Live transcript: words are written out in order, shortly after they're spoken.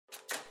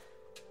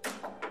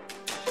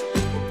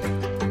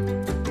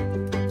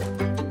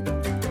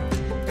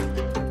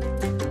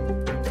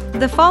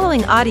The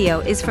following audio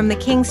is from the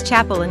King's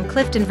Chapel in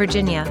Clifton,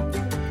 Virginia.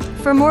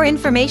 For more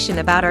information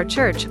about our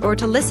church or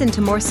to listen to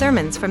more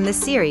sermons from this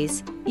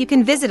series, you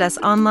can visit us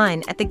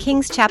online at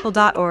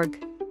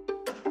thekingschapel.org.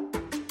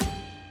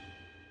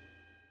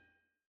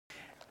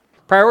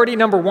 Priority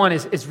number one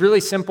is really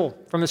simple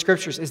from the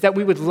scriptures, is that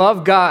we would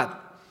love God.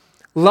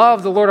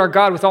 Love the Lord our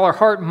God with all our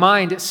heart,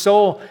 mind,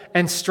 soul,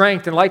 and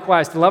strength, and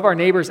likewise to love our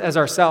neighbors as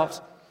ourselves.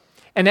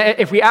 And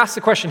if we ask the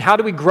question, how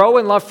do we grow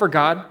in love for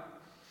God?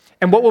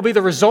 And what will be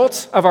the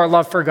results of our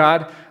love for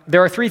God?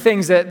 There are three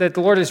things that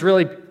the Lord has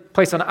really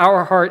placed on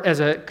our heart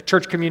as a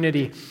church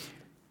community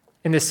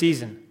in this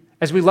season.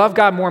 As we love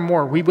God more and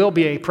more, we will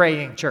be a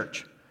praying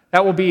church.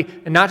 That will be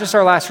not just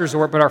our last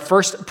resort, but our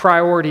first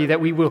priority, that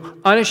we will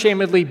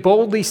unashamedly,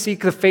 boldly seek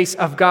the face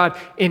of God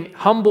in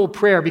humble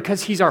prayer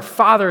because He's our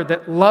Father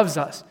that loves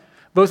us.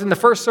 Both in the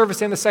first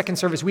service and the second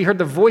service, we heard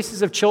the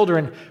voices of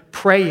children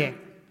praying.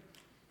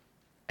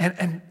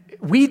 And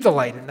we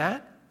delight in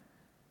that.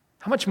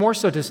 How much more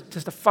so does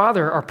the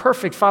Father, our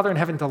perfect Father in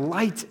heaven,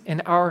 delight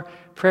in our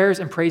prayers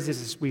and praises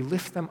as we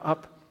lift them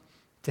up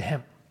to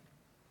Him?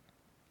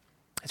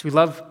 As we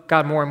love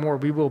God more and more,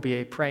 we will be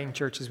a praying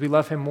church. As we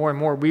love Him more and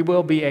more, we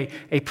will be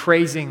a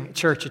praising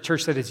church, a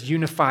church that is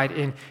unified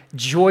in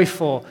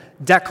joyful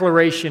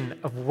declaration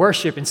of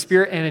worship in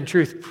spirit and in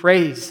truth,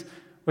 praise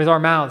with our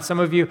mouths.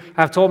 Some of you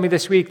have told me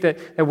this week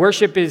that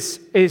worship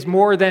is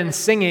more than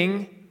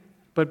singing,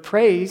 but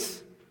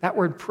praise, that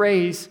word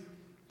praise,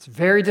 it's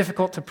very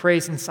difficult to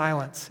praise in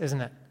silence,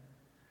 isn't it?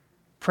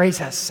 Praise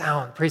has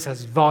sound. Praise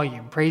has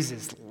volume. Praise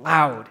is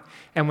loud.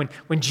 And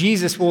when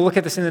Jesus, we'll look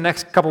at this in the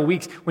next couple of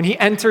weeks, when He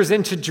enters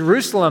into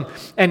Jerusalem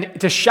and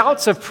to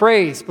shouts of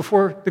praise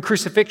before the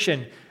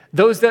crucifixion,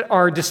 those that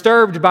are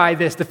disturbed by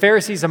this, the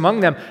Pharisees among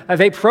them,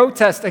 they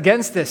protest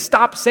against this.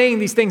 Stop saying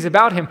these things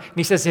about Him. And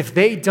He says, if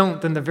they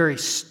don't, then the very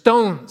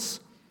stones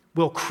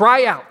will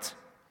cry out.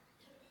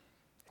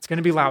 It's going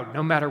to be loud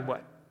no matter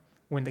what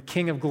when the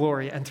King of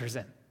Glory enters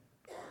in.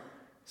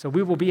 So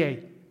we will be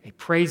a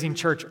praising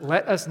church.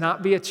 Let us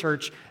not be a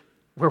church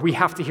where we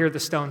have to hear the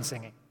stones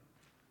singing.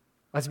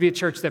 Let's be a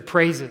church that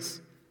praises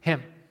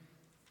Him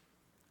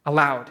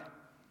aloud.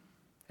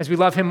 As we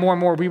love Him more and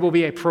more, we will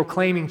be a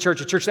proclaiming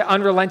church, a church that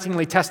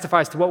unrelentingly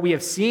testifies to what we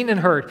have seen and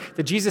heard,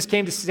 that Jesus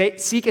came to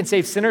seek and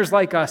save sinners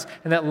like us,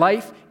 and that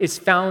life is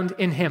found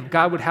in Him.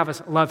 God would have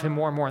us love Him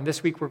more and more. And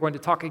this week, we're going to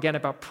talk again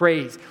about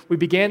praise. We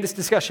began this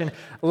discussion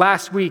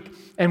last week,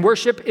 and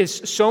worship is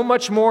so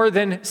much more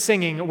than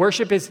singing.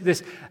 Worship is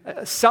this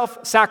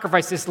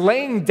self-sacrifice, this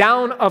laying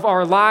down of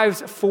our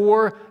lives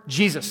for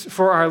Jesus,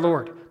 for our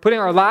Lord. Putting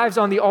our lives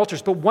on the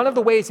altars. But one of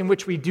the ways in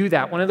which we do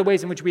that, one of the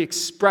ways in which we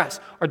express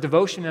our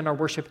devotion and our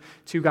worship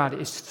to God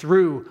is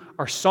through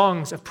our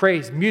songs of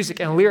praise,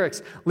 music and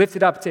lyrics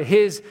lifted up to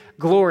His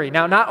glory.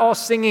 Now, not all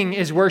singing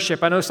is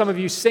worship. I know some of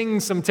you sing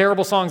some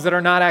terrible songs that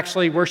are not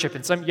actually worship,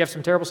 and you have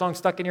some terrible songs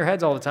stuck in your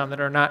heads all the time that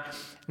are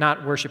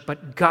not worship.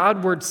 But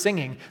Godward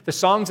singing, the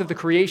songs of the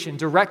creation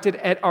directed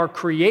at our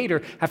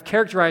Creator, have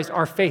characterized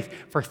our faith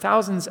for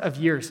thousands of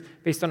years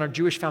based on our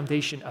Jewish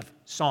foundation of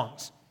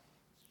songs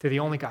to the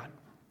only God.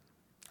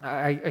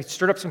 I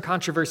stirred up some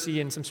controversy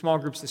in some small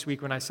groups this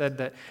week when I said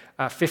that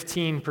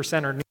 15%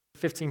 or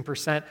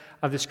 15%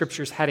 of the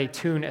scriptures had a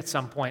tune at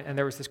some point. And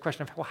there was this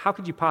question of, well, how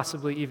could you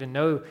possibly even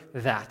know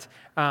that?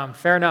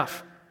 Fair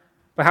enough.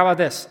 But how about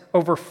this?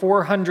 Over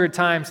 400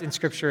 times in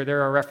scripture,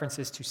 there are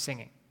references to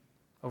singing.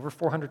 Over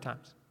 400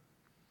 times.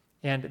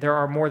 And there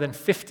are more than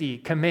 50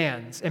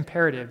 commands,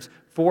 imperatives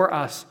for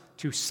us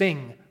to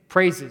sing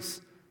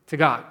praises to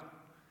God.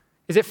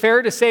 Is it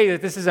fair to say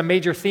that this is a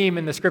major theme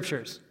in the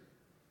scriptures?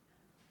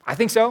 I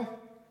think so.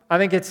 I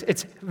think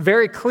it's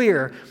very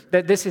clear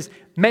that this is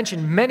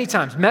mentioned many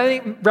times, many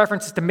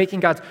references to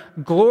making God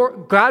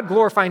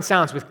glorifying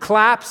sounds with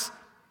claps,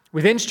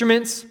 with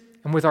instruments,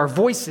 and with our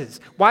voices.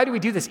 Why do we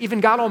do this?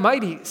 Even God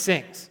Almighty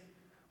sings.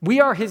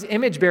 We are His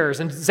image bearers.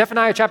 And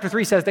Zephaniah chapter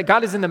 3 says that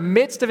God is in the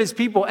midst of His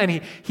people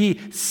and He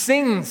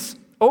sings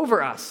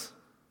over us.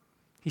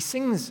 He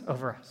sings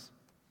over us.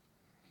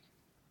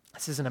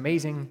 This is an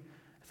amazing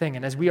thing.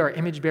 And as we are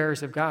image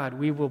bearers of God,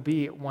 we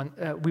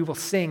will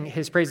sing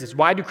His praises.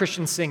 Why do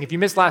Christians sing? If you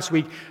missed last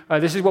week,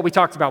 this is what we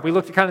talked about. We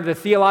looked at kind of the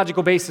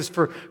theological basis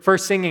for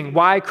singing.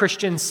 Why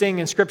Christians sing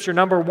in Scripture.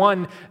 Number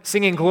one,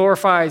 singing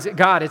glorifies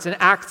God. It's an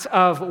act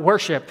of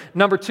worship.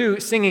 Number two,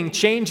 singing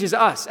changes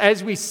us.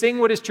 As we sing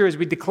what is true, as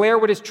we declare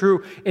what is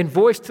true in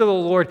voice to the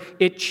Lord,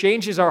 it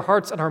changes our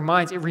hearts and our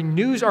minds. It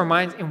renews our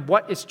minds in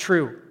what is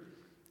true.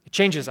 It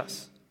changes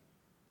us.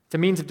 It's a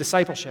means of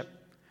discipleship.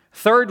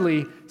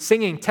 Thirdly,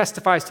 singing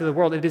testifies to the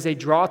world. It is a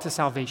draw to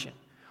salvation.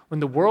 When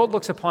the world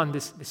looks upon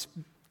this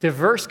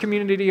diverse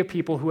community of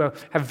people who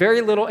have very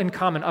little in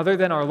common other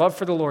than our love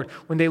for the Lord,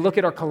 when they look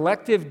at our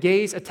collective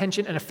gaze,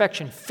 attention, and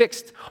affection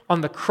fixed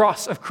on the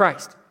cross of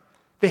Christ,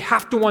 they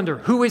have to wonder,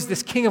 who is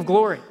this King of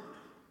Glory?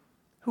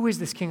 Who is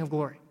this King of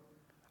Glory?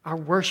 Our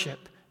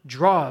worship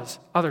draws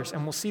others,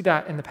 and we'll see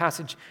that in the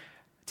passage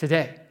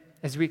today.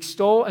 As we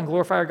extol and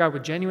glorify our God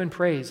with genuine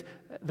praise,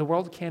 the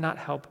world cannot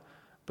help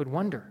but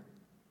wonder.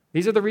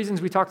 These are the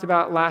reasons we talked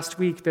about last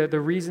week, the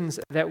reasons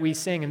that we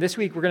sing. And this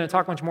week, we're going to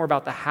talk much more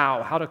about the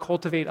how to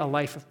cultivate a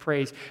life of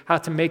praise, how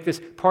to make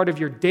this part of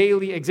your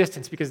daily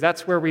existence, because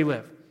that's where we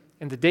live,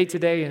 in the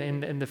day-to-day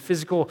and in the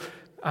physical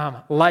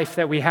life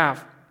that we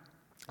have.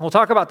 We'll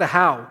talk about the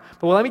how,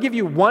 but let me give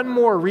you one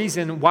more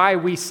reason why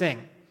we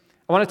sing.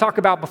 I want to talk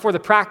about, before the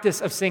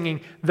practice of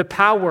singing, the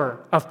power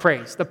of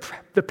praise,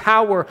 the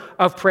power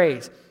of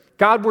praise.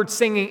 Godward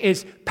singing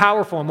is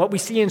powerful. And what we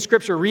see in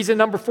Scripture, reason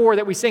number 4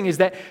 that we sing, is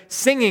that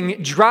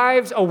singing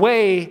drives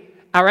away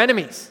our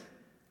enemies.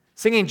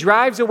 Singing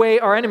drives away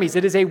our enemies.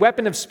 It is a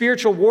weapon of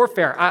spiritual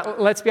warfare.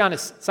 Let's be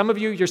honest. Some of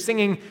you, your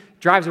singing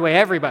drives away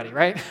everybody,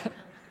 right?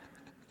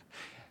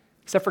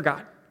 Except for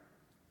God.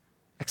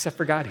 Except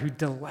for God, who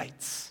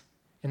delights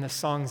in the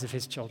songs of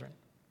his children.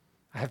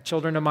 I have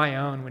children of my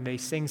own. When they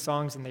sing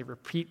songs and they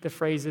repeat the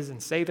phrases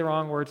and say the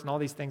wrong words and all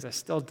these things, I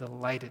still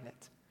delight in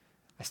it.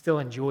 I still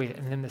enjoy it.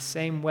 And in the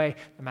same way,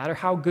 no matter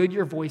how good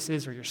your voice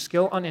is or your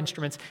skill on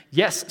instruments,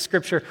 yes,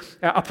 Scripture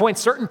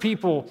appoints certain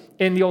people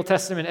in the Old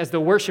Testament as the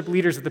worship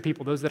leaders of the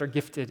people, those that are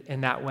gifted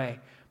in that way.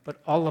 But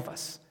all of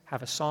us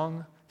have a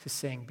song to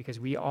sing because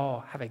we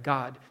all have a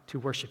God to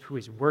worship who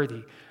is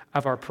worthy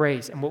of our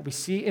praise. And what we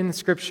see in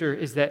Scripture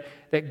is that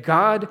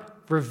God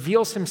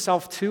reveals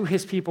himself to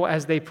his people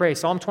as they pray.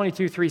 Psalm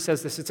 22:3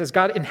 says this. It says,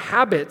 God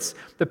inhabits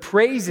the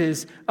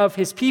praises of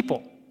his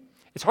people.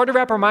 It's hard to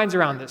wrap our minds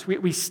around this.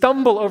 We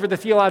stumble over the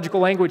theological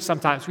language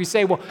sometimes. We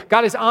say, well,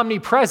 God is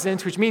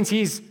omnipresent, which means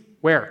he's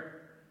where?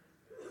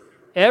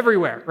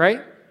 Everywhere, right?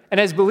 And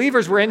as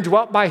believers, we're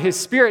indwelt by his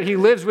Spirit. He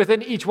lives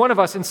within each one of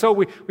us. And so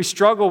we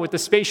struggle with the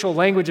spatial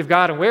language of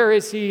God. And where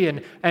is he?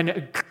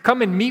 And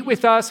come and meet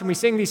with us. And we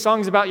sing these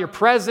songs about your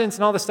presence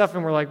and all this stuff.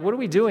 And we're like, what are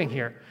we doing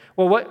here?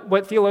 Well,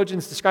 what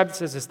theologians describe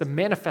this as is the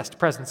manifest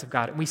presence of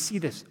God. And we see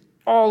this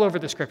all over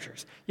the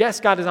Scriptures. Yes,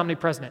 God is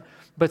omnipresent.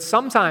 But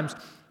sometimes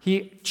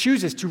he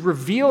chooses to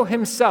reveal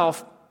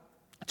himself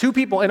to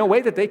people in a way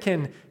that they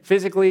can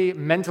physically,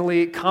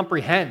 mentally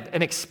comprehend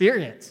and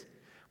experience.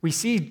 We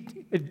see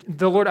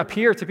the Lord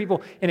appear to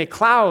people in a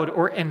cloud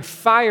or in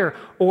fire,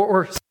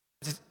 or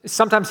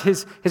sometimes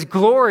his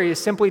glory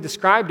is simply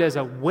described as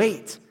a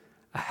weight,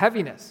 a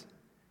heaviness.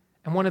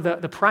 And one of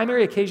the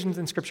primary occasions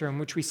in Scripture in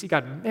which we see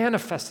God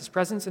manifest his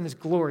presence and his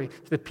glory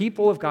to the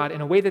people of God in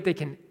a way that they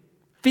can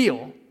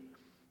feel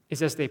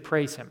is as they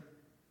praise him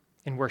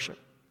in worship,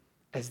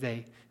 as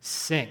they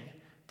sing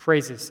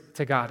praises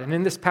to God. And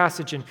in this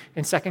passage in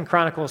 2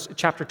 Chronicles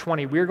chapter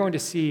 20, we're going to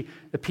see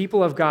the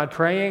people of God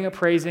praying,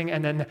 praising,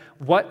 and then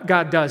what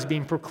God does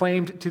being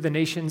proclaimed to the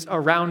nations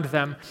around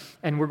them.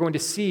 And we're going to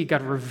see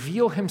God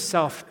reveal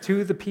himself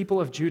to the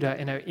people of Judah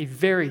in a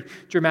very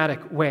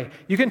dramatic way.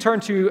 You can turn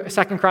to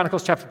 2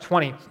 Chronicles chapter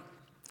 20,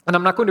 and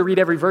I'm not going to read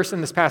every verse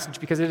in this passage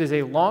because it is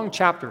a long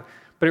chapter,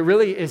 but it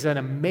really is an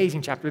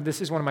amazing chapter.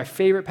 This is one of my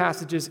favorite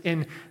passages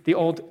in the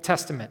Old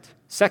Testament.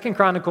 2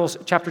 Chronicles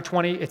chapter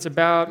 20, it's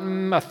about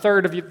a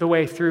third of the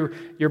way through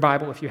your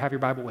Bible, if you have your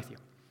Bible with you.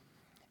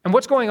 And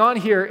what's going on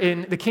here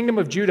in the kingdom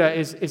of Judah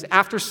is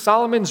after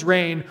Solomon's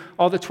reign,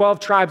 all the 12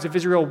 tribes of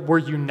Israel were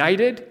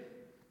united.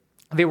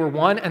 They were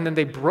one, and then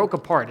they broke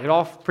apart. It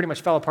all pretty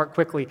much fell apart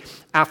quickly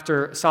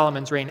after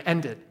Solomon's reign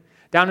ended.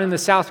 Down in the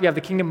south, we have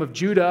the kingdom of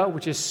Judah,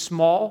 which is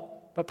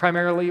small, but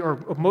primarily, or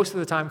most of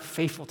the time,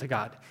 faithful to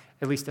God,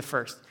 at least at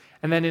first.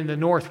 And then in the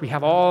north, we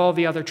have all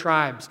the other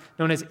tribes,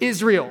 known as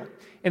Israel,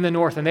 in the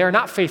north, and they are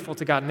not faithful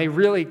to God, and they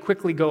really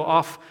quickly go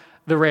off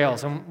the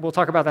rails, and we'll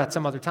talk about that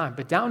some other time.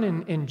 But down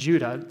in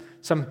Judah,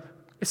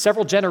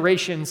 several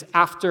generations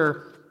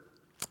after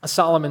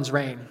Solomon's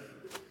reign,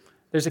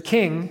 there's a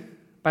king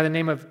by the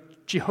name of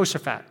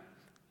Jehoshaphat.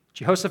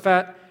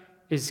 Jehoshaphat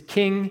is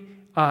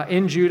king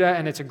in Judah,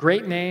 and it's a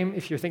great name.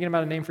 If you're thinking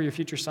about a name for your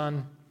future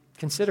son,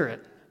 consider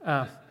it.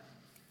 And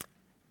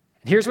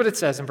here's what it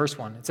says in verse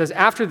 1. It says,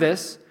 after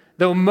this,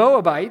 though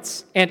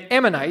Moabites and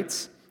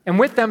Ammonites, and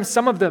with them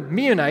some of the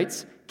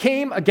Meunites,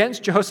 came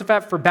against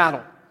Jehoshaphat for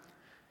battle.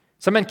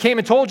 Some men came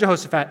and told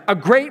Jehoshaphat, a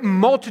great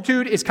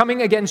multitude is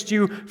coming against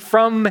you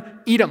from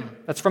Edom.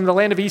 That's from the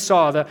land of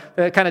Esau,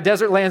 the kind of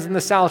desert lands in the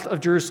south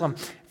of Jerusalem,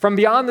 from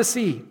beyond the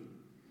sea.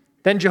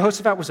 Then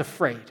Jehoshaphat was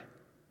afraid.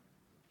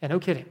 And no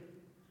kidding.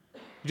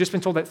 You've just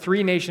been told that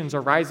 3 nations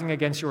are rising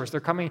against yours. They're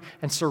coming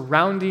and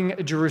surrounding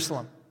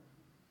Jerusalem.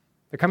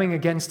 They're coming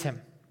against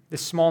him,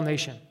 this small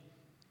nation.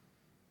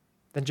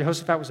 Then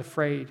Jehoshaphat was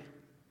afraid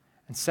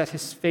and set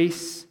his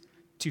face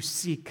to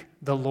seek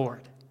the Lord.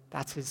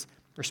 That's his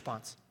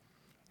response.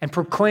 And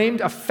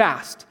proclaimed a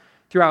fast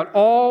throughout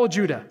all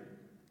Judah.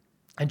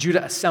 And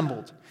Judah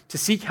assembled to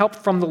seek help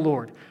from the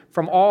Lord.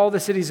 From all the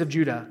cities of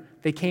Judah,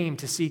 they came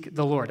to seek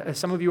the Lord. As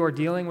some of you are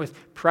dealing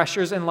with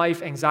pressures in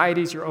life,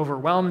 anxieties, you're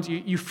overwhelmed,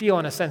 you feel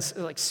in a sense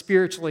like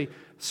spiritually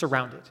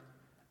surrounded.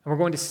 And we're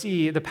going to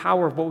see the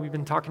power of what we've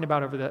been talking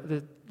about over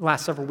the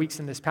last several weeks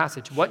in this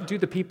passage. What do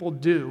the people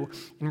do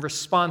in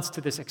response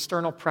to this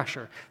external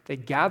pressure? They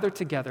gather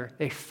together,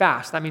 they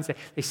fast. That means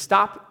they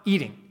stop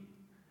eating,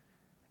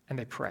 and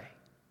they pray.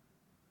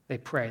 They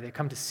pray. They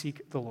come to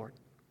seek the Lord.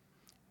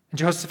 And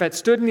Jehoshaphat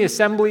stood in the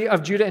assembly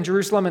of Judah and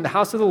Jerusalem in the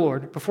house of the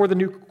Lord before the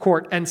new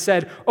court and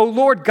said, O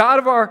Lord, God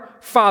of our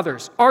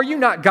fathers, are you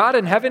not God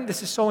in heaven?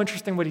 This is so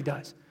interesting what he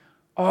does.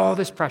 All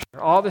this pressure,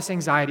 all this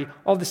anxiety,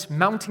 all this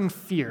mounting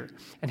fear.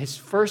 And his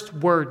first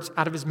words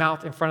out of his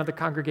mouth in front of the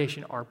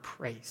congregation are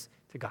praise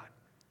to God.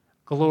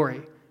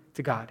 Glory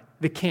to God,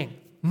 the King.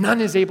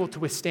 None is able to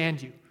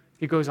withstand you,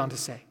 he goes on to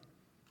say.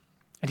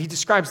 And he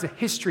describes the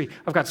history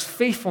of God's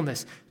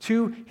faithfulness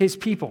to his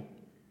people.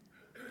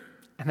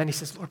 And then he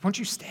says, Lord, won't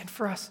you stand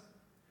for us?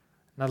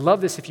 And I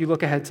love this if you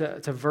look ahead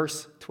to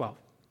verse 12.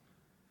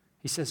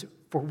 He says,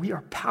 for we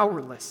are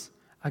powerless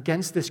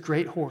against this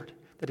great horde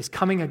that is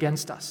coming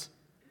against us.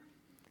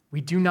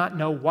 We do not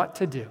know what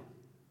to do,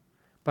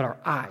 but our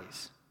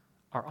eyes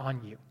are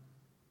on you.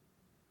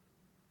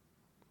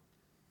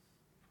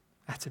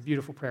 That's a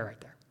beautiful prayer right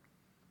there.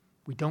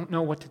 We don't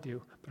know what to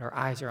do, but our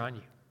eyes are on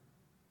you.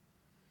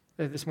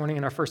 This morning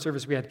in our first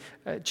service, we had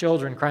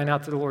children crying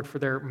out to the Lord for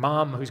their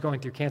mom who's going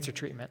through cancer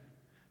treatment.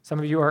 Some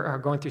of you are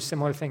going through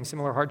similar things,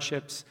 similar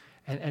hardships,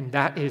 and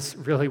that is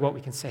really what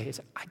we can say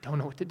is, I don't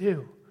know what to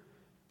do.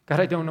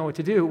 God, I don't know what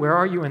to do. Where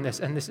are you in this?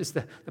 And this is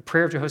the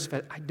prayer of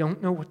Jehoshaphat. I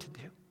don't know what to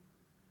do,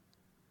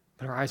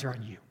 but our eyes are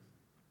on you.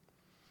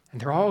 And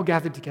they're all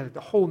gathered together.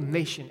 The whole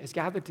nation is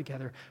gathered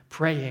together,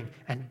 praying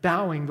and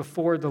bowing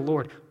before the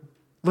Lord.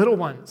 Little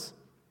ones,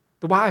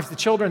 the wives, the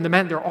children, the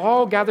men, they're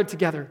all gathered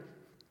together.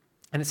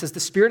 And it says,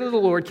 the Spirit of the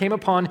Lord came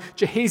upon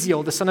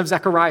Jehaziel, the son of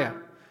Zechariah.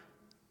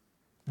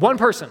 One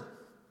person.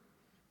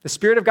 The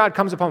Spirit of God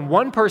comes upon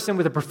one person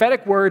with a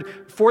prophetic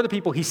word for the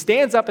people. He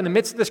stands up in the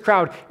midst of this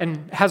crowd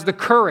and has the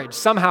courage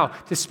somehow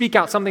to speak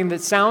out something that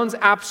sounds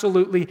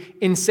absolutely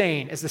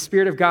insane as the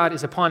Spirit of God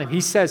is upon him.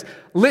 He says,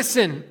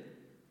 listen,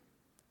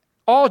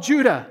 all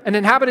Judah and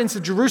inhabitants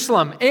of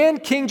Jerusalem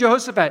and King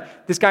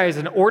Jehoshaphat. This guy is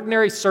an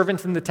ordinary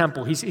servant in the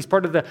temple. He's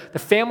part of the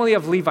family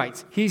of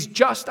Levites. He's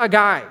just a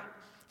guy.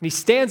 And he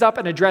stands up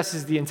and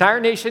addresses the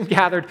entire nation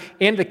gathered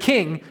and the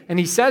king. And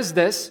he says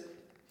this,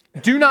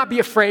 do not be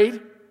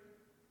afraid.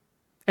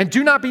 And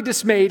do not be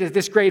dismayed at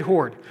this great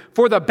horde,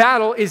 for the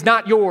battle is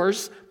not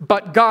yours,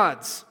 but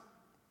God's.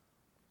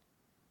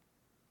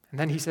 And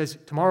then he says,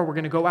 tomorrow we're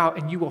going to go out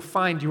and you will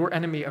find your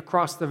enemy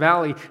across the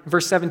valley. In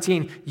verse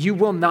 17, you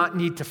will not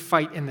need to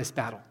fight in this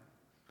battle.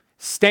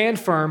 Stand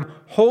firm,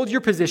 hold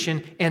your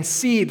position, and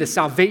see the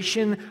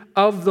salvation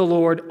of the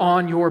Lord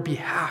on your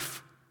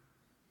behalf.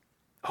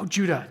 Oh,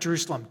 Judah,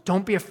 Jerusalem,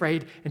 don't be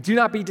afraid and do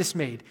not be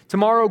dismayed.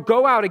 Tomorrow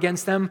go out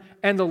against them,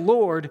 and the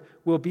Lord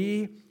will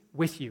be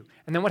with you.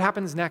 And then what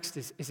happens next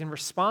is in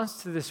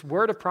response to this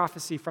word of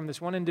prophecy from this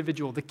one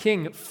individual, the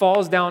king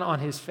falls down on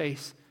his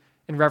face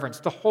in reverence.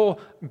 The whole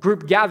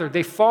group gathered,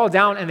 they fall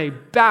down and they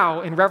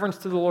bow in reverence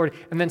to the Lord,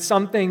 and then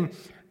something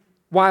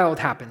wild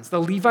happens. The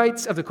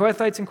Levites of the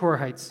Kohathites and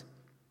Korahites,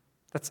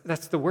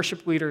 that's the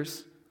worship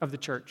leaders of the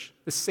church,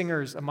 the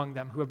singers among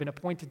them who have been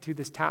appointed to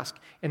this task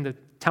in the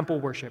temple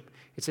worship.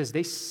 It says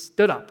they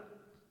stood up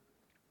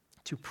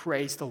to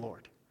praise the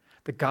Lord,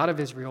 the God of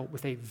Israel,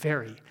 with a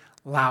very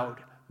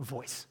loud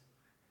voice.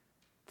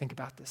 Think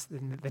about this.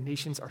 The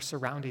nations are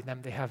surrounding them.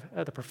 They have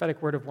the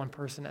prophetic word of one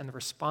person, and the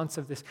response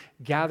of this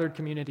gathered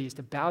community is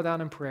to bow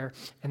down in prayer,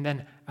 and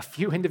then a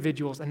few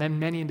individuals, and then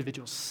many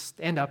individuals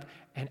stand up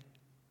and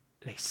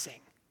they sing.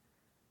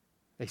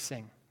 They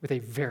sing with a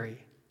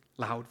very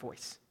loud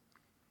voice.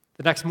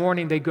 The next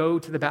morning, they go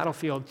to the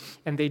battlefield,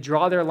 and they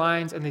draw their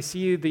lines, and they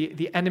see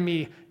the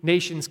enemy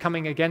nations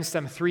coming against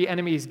them, 3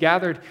 enemies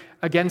gathered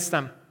against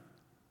them.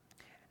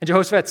 And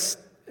Jehoshaphat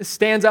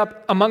stands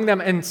up among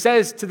them and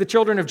says to the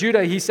children of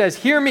Judah, he says,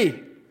 hear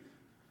me,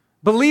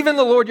 believe in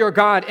the Lord your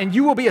God, and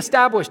you will be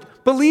established.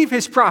 Believe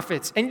his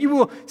prophets, and you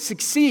will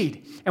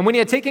succeed. And when he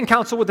had taken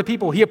counsel with the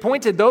people, he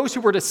appointed those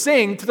who were to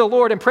sing to the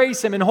Lord and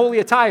praise him in holy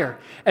attire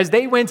as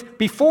they went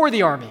before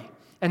the army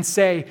and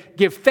say,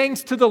 give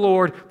thanks to the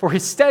Lord, for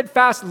his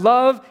steadfast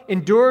love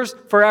endures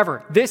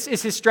forever. This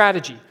is his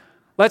strategy.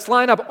 Let's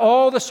line up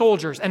all the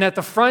soldiers, and at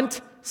the front,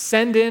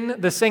 send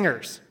in the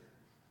singers.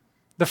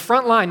 The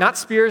front line, not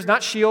spears,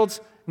 not shields,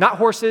 not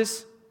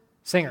horses,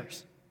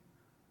 singers.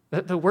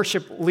 The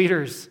worship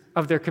leaders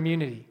of their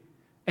community.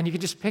 And you can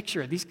just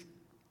picture it. These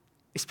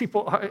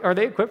people, are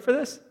they equipped for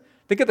this?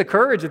 Think of the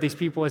courage of these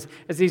people as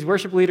these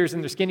worship leaders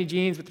in their skinny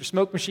jeans with their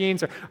smoke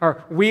machines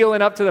are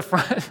wheeling up to the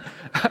front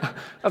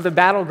of the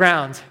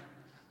battleground.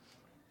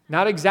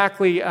 Not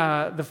exactly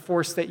the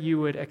force that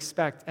you would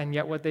expect, and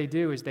yet what they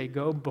do is they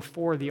go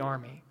before the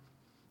army,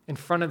 in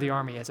front of the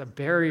army as a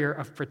barrier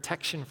of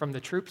protection from the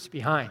troops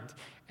behind,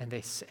 and they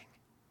sing.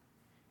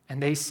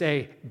 And they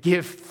say,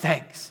 give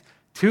thanks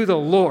to the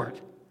Lord,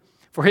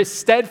 for his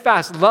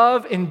steadfast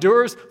love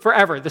endures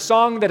forever. The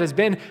song that has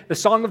been the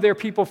song of their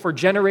people for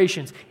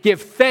generations.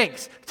 Give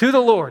thanks to the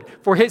Lord,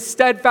 for his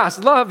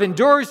steadfast love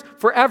endures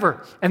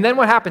forever. And then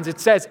what happens? It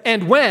says,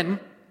 and when,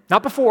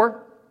 not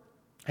before,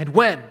 and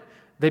when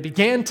they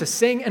began to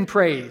sing and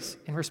praise.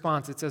 In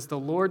response, it says, the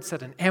Lord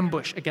set an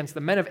ambush against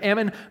the men of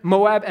Ammon,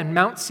 Moab, and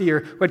Mount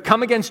Seir who had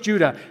come against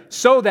Judah,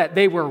 so that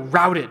they were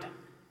routed.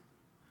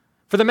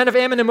 For the men of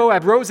Ammon and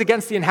Moab rose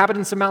against the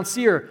inhabitants of Mount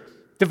Seir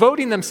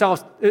devoting them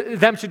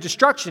to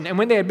destruction. And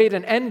when they had made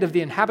an end of the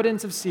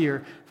inhabitants of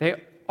Seir,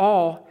 they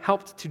all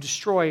helped to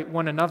destroy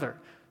one another.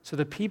 So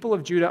the people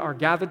of Judah are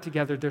gathered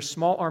together, their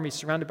small army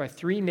surrounded by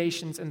 3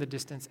 nations in the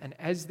distance. And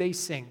as they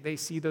sing, they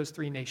see those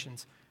 3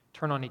 nations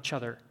turn on each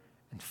other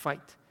and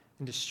fight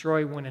and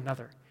destroy one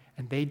another.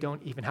 And they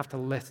don't even have to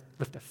lift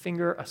a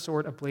finger, a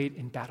sword, a blade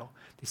in battle.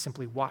 They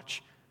simply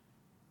watch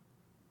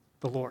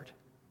the Lord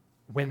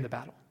win the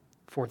battle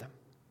for them.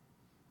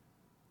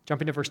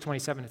 Jumping to verse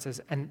 27, it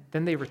says, "And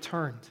then they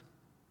returned,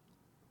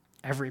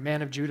 every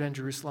man of Judah and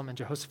Jerusalem, and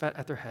Jehoshaphat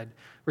at their head,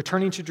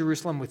 returning to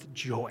Jerusalem with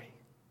joy.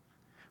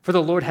 For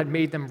the Lord had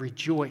made them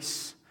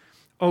rejoice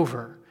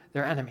over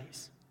their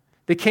enemies.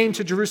 They came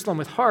to Jerusalem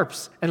with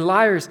harps and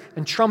lyres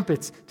and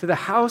trumpets to the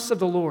house of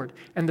the Lord,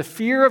 and the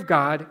fear of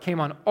God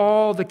came on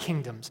all the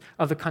kingdoms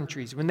of the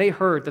countries when they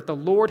heard that the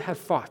Lord had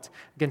fought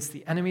against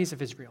the enemies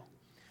of Israel.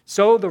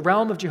 So the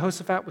realm of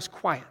Jehoshaphat was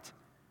quiet,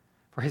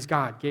 for his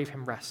God gave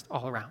him rest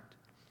all around."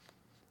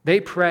 They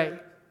pray.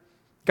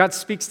 God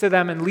speaks to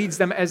them and leads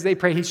them as they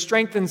pray. He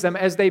strengthens them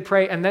as they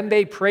pray, and then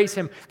they praise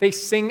him. They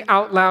sing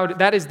out loud.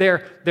 That is their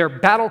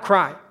battle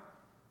cry,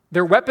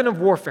 their weapon of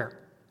warfare.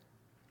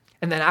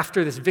 And then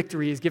after this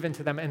victory is given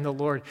to them in the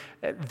Lord,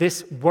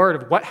 this word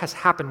of what has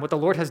happened, what the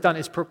Lord has done,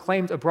 is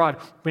proclaimed abroad,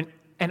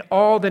 and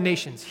all the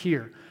nations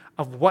hear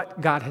of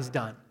what God has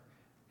done,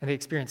 and they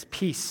experience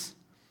peace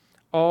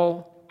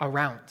all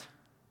around.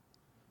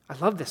 I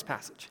love this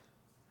passage.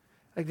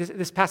 Like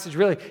this passage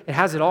really, it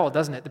has it all,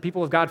 doesn't it? The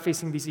people of God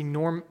facing these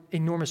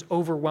enormous,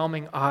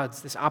 overwhelming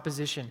odds, this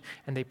opposition.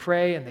 And they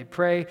pray,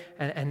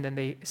 and then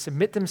they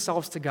submit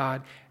themselves to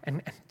God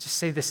and just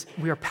say this: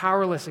 we are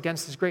powerless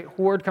against this great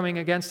horde coming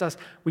against us.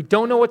 We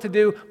don't know what to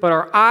do, but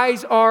our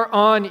eyes are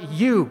on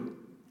you.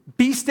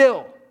 Be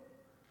still.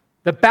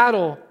 The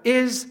battle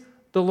is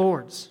the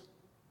Lord's.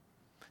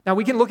 Now,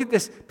 we can look at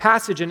this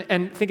passage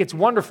and think it's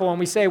wonderful, and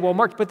we say, well,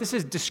 Mark, but this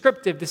is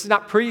descriptive. This is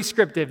not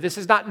prescriptive. This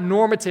is not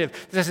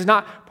normative. This is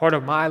not part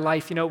of my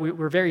life. You know,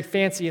 we're very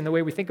fancy in the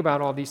way we think about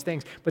all these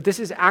things, but this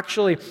is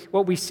actually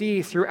what we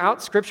see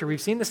throughout Scripture. We've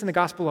seen this in the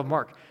Gospel of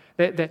Mark,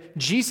 that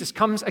Jesus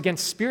comes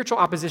against spiritual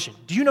opposition.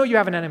 Do you know you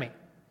have an enemy?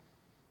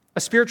 A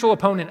spiritual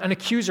opponent, an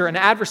accuser, an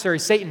adversary,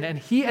 Satan, and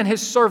he and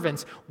his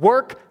servants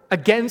work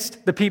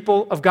against the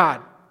people of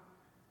God.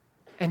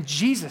 And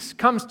Jesus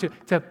comes to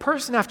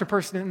person after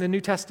person in the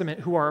New Testament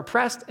who are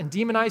oppressed and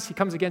demonized. He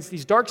comes against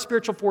these dark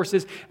spiritual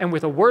forces, and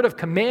with a word of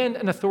command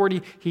and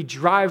authority, he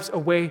drives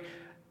away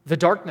the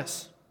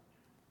darkness.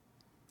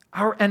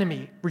 Our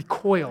enemy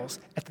recoils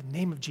at the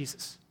name of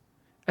Jesus,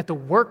 at the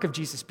work of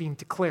Jesus being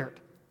declared,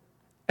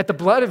 at the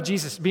blood of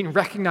Jesus being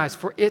recognized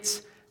for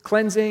its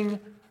cleansing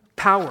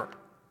power.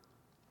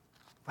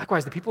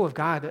 Likewise, the people of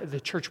God,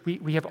 the church,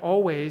 we have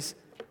always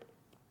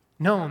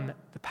known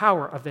the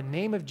power of the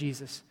name of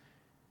Jesus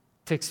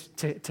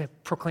to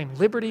proclaim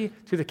liberty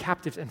to the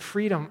captives and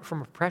freedom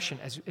from oppression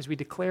as we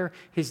declare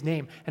his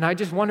name. And I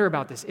just wonder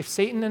about this. If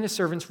Satan and his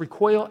servants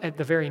recoil at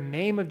the very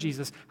name of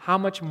Jesus, how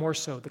much more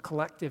so the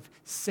collective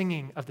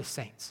singing of the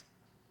saints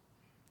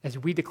as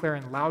we declare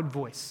in loud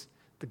voice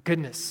the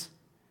goodness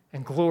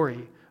and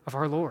glory of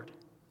our Lord.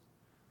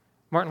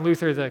 Martin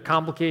Luther, the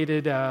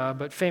complicated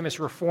but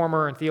famous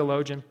reformer and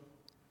theologian,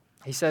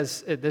 he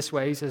says it this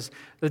way. He says,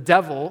 the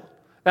devil,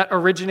 that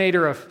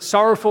originator of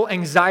sorrowful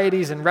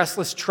anxieties and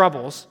restless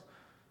troubles.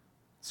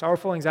 Some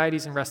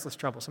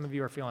of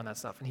you are feeling that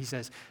stuff. And he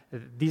says,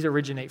 these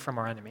originate from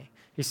our enemy.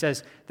 He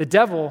says, the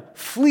devil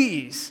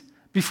flees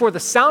before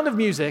the sound of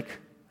music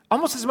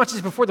almost as much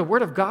as before the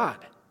word of God.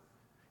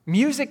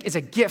 Music is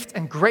a gift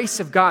and grace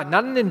of God,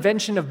 not an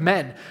invention of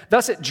men.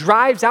 Thus it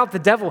drives out the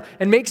devil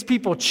and makes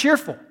people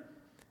cheerful.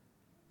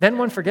 Then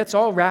one forgets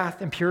all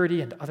wrath, impurity,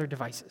 and other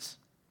devices.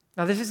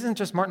 Now, this isn't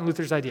just Martin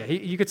Luther's idea.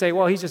 You could say,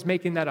 well, he's just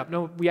making that up.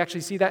 No, we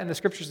actually see that in the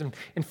scriptures. In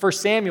 1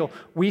 Samuel,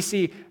 we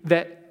see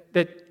that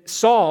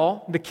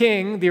Saul, the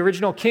king, the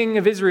original king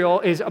of Israel,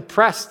 is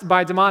oppressed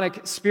by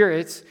demonic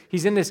spirits.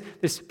 He's in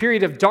this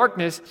period of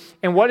darkness.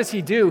 And what does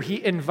he do?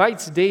 He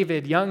invites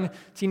David, young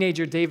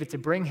teenager David, to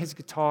bring his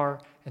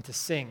guitar and to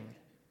sing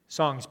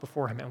songs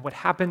before him. And what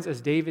happens as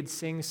David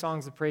sings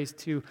songs of praise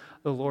to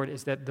the Lord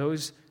is that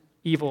those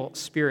evil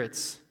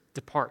spirits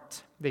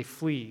depart. They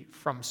flee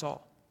from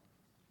Saul.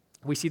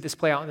 We see this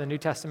play out in the New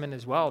Testament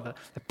as well, the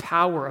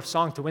power of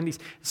song to win these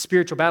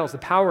spiritual battles, the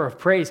power of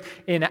praise.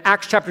 In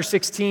Acts chapter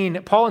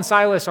 16, Paul and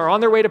Silas are on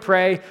their way to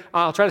pray.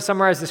 I'll try to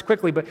summarize this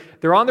quickly, but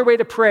they're on their way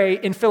to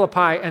pray in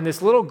Philippi, and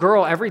this little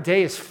girl every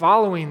day is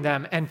following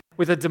them, and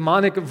with a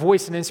demonic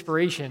voice and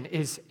inspiration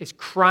is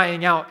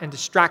crying out and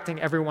distracting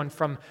everyone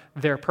from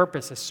their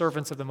purpose as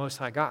servants of the Most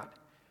High God.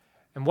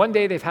 And one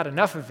day they've had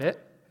enough of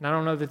it. And I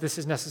don't know that this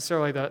is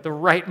necessarily the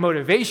right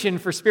motivation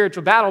for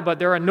spiritual battle, but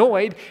they're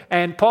annoyed,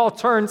 and Paul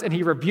turns and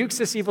he rebukes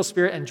this evil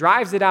spirit and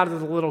drives it out of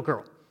the little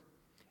girl.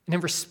 And in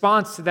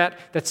response to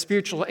that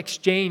spiritual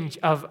exchange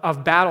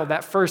of battle,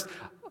 that first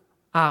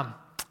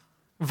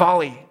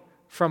volley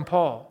from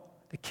Paul,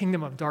 the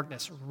kingdom of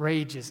darkness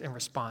rages in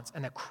response,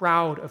 and a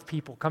crowd of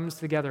people comes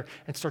together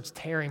and starts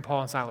tearing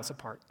Paul and Silas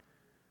apart,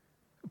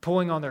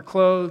 pulling on their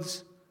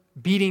clothes,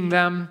 beating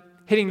them,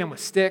 hitting them with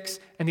sticks.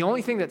 And the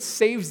only thing that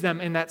saves them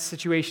in that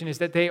situation is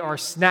that they are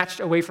snatched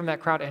away from that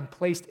crowd and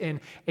placed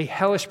in a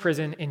hellish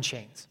prison in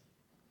chains.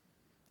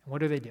 And what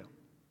do?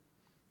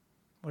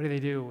 What do they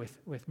do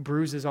with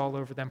bruises all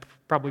over them,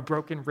 probably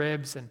broken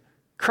ribs and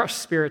crushed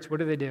spirits? What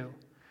do?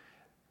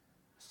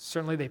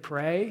 Certainly they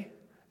pray,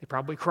 they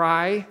probably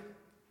cry,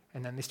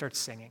 and then they start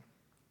singing.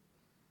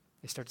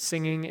 They start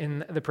singing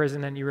in the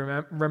prison, and you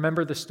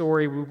remember the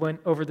story. We went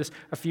over this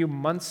a few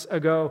months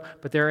ago,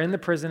 but they're in the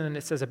prison, and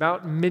it says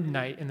about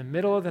midnight, in the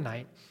middle of the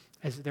night,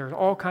 as there are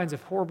all kinds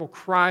of horrible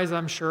cries,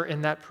 I'm sure,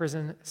 in that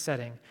prison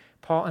setting,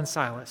 Paul and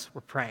Silas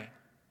were praying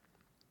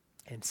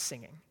and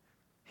singing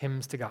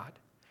hymns to God.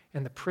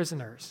 And the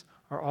prisoners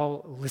are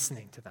all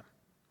listening to them.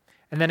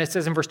 And then it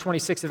says in verse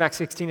 26 of Acts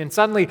 16, and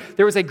suddenly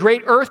there was a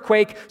great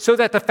earthquake so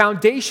that the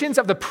foundations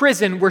of the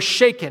prison were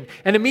shaken.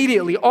 And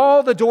immediately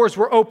all the doors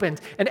were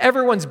opened and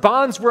everyone's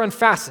bonds were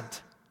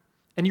unfastened.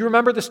 And you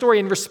remember the story.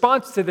 In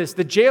response to this,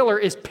 the jailer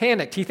is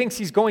panicked. He thinks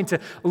he's going to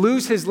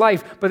lose his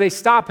life, but they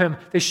stop him.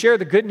 They share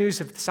the good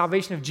news of the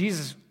salvation of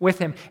Jesus with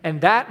him.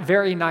 And that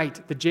very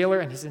night, the jailer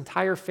and his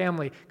entire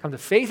family come to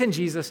faith in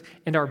Jesus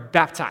and are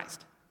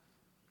baptized.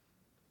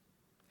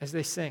 As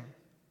they sing,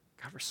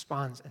 God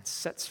responds and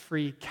sets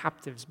free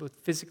captives, both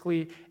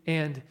physically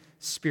and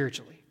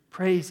spiritually.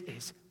 Praise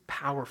is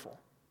powerful.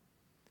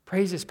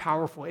 Praise is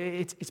powerful.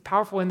 It's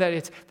powerful in that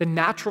it's the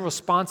natural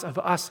response of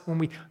us when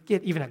we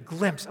get even a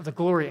glimpse of the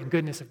glory and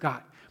goodness of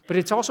God. But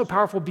it's also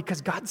powerful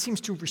because God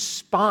seems to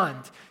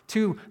respond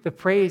to the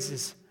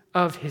praises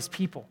of his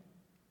people.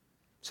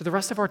 So the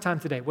rest of our time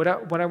today, what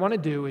I want to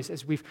do is,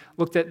 as we've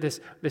looked at this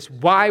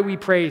why we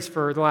praise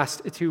for the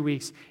last 2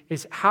 weeks,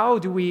 is how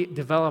do we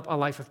develop a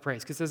life of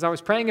praise? Because as I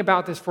was praying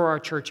about this for our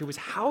church, it was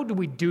how do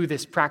we do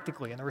this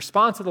practically? And the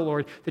response of the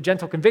Lord, the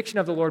gentle conviction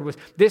of the Lord was,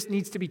 this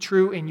needs to be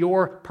true in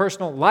your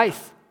personal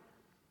life.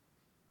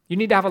 You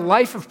need to have a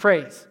life of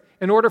praise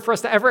in order for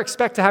us to ever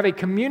expect to have a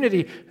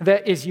community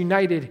that is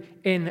united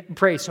in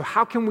praise. So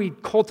how can we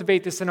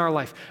cultivate this in our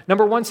life?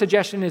 Number one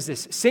suggestion is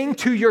this: sing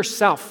to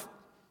yourself.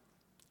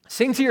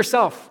 Sing to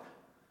yourself.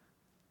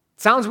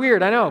 Sounds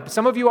weird, I know, but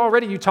some of you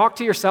already, you talk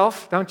to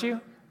yourself, don't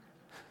you?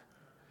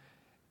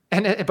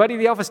 And Buddy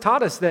the Elf has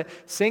taught us that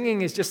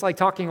singing is just like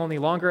talking, only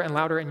longer and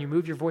louder, and you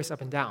move your voice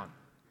up and down.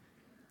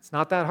 It's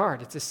not that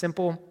hard. It's as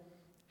simple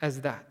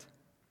as that.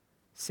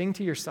 Sing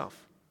to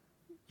yourself.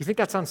 You think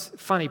that sounds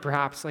funny,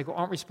 perhaps, like, well,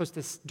 aren't we supposed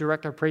to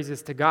direct our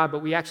praises to God?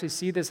 But we actually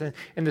see this in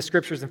the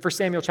scriptures. In 1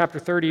 Samuel chapter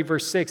 30,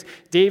 verse 6,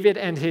 David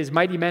and his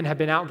mighty men have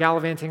been out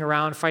gallivanting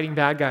around fighting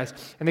bad guys,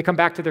 and they come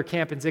back to their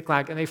camp in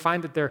Ziklag, and they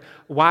find that their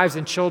wives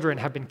and children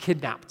have been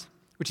kidnapped,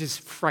 which is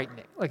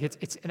frightening. Like,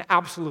 it's an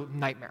absolute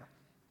nightmare.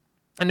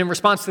 And in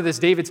response to this,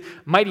 David's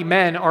mighty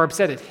men are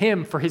upset at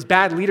him for his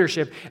bad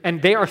leadership,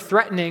 and they are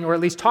threatening, or at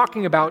least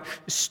talking about,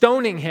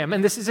 stoning him.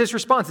 And this is his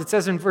response. It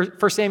says in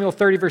 1 Samuel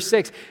 30, verse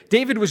 6,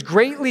 David was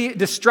greatly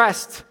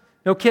distressed,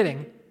 no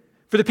kidding,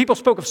 for the people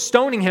spoke of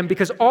stoning him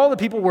because all the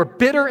people were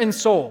bitter in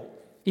soul,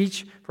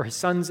 each for his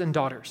sons and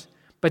daughters.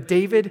 But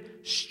David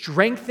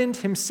strengthened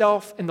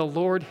himself in the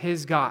Lord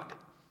his God.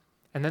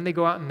 And then they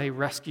go out and they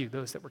rescue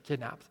those that were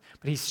kidnapped.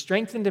 But he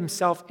strengthened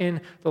himself in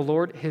the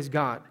Lord his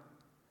God.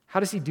 How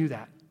does he do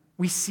that?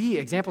 We see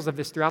examples of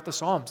this throughout the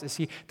Psalms as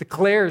he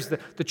declares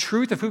the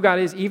truth of who God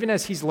is, even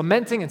as he's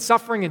lamenting and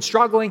suffering and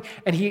struggling,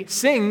 and he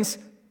sings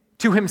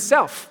to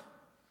himself.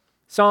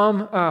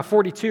 Psalm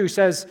 42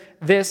 says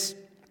this.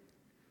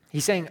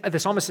 He's saying, the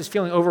psalmist is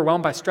feeling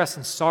overwhelmed by stress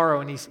and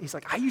sorrow, and he's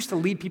like, I used to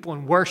lead people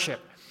in worship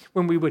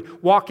when we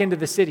would walk into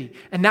the city,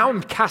 and now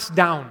I'm cast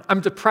down, I'm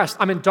depressed,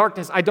 I'm in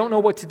darkness, I don't know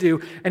what to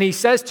do. And he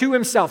says to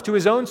himself, to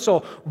his own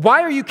soul,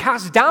 why are you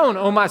cast down,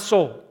 O my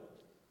soul?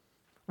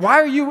 Why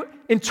are you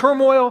in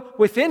turmoil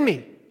within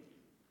me?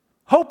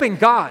 Hope in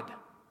God,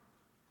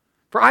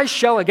 for I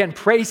shall again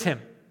praise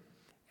him.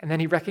 And then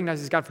he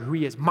recognizes God for who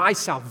he is, my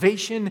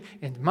salvation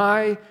and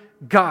my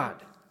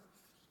God.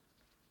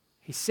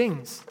 He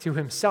sings to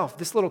himself.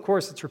 This little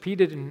chorus, it's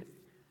repeated in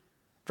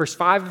verse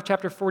 5 of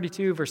chapter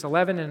 42, verse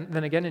 11, and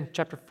then again in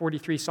chapter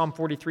 43, Psalm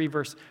 43,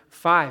 verse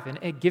 5. And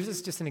it gives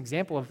us just an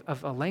example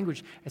of a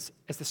language as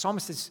the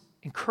psalmist is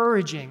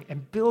encouraging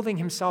and building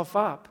himself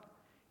up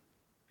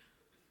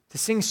to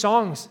sing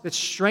songs that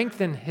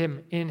strengthen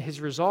him in his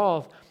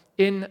resolve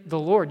in the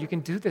Lord. You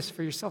can do this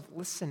for yourself.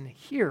 Listen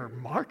here,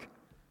 Mark.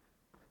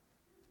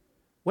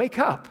 Wake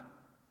up.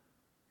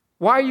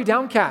 Why are you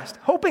downcast?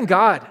 Hope in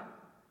God.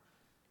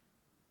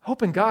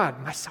 Hope in God,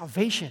 my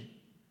salvation.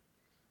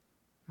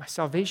 My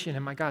salvation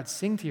and my God.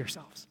 Sing to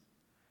yourselves.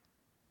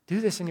 Do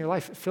this in your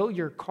life. Fill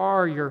your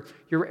car, your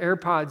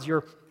AirPods,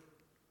 your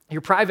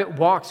private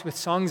walks with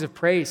songs of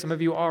praise. Some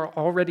of you are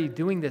already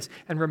doing this.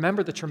 And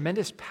remember the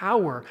tremendous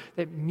power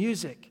that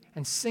music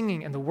and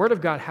singing and the Word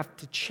of God have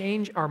to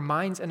change our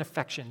minds and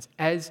affections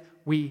as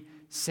we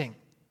sing.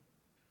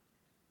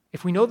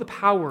 If we know the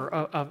power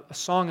of a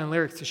song and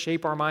lyrics to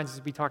shape our minds,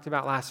 as we talked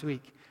about last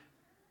week,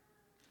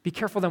 be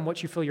careful then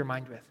what you fill your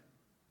mind with.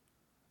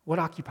 What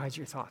occupies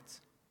your thoughts?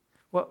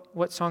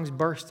 What songs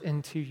burst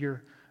into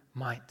your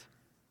mind?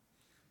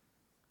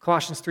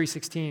 Colossians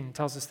 3:16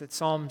 tells us that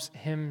psalms,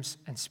 hymns,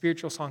 and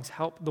spiritual songs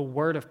help the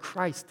word of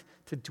Christ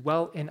to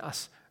dwell in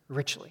us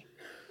richly.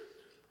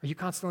 Are you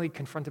constantly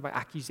confronted by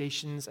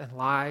accusations and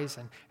lies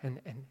and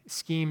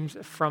schemes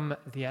from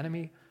the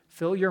enemy?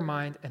 Fill your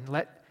mind and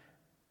let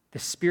the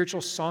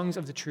spiritual songs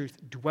of the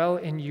truth dwell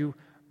in you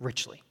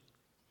richly.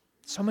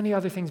 So many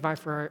other things vie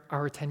for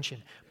our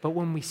attention. But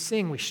when we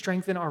sing, we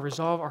strengthen our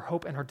resolve, our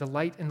hope, and our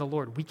delight in the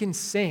Lord. We can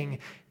sing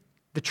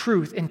the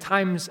truth in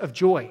times of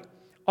joy.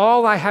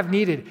 All I have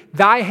needed,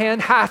 thy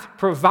hand hath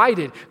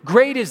provided.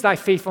 Great is thy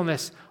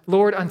faithfulness,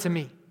 Lord, unto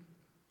me.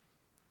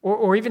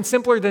 Or even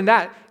simpler than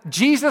that,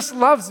 Jesus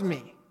loves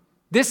me.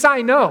 This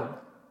I know.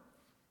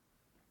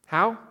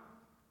 How?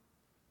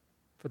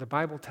 For the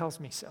Bible tells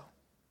me so.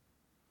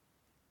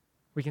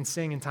 We can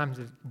sing in times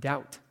of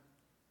doubt.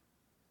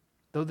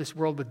 Though this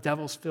world with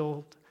devils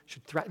filled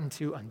should threaten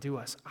to undo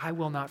us, I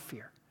will not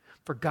fear,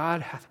 for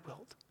God hath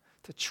willed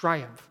to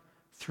triumph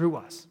through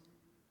us.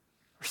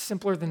 Or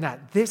simpler than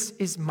that, this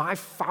is my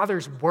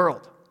Father's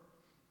world.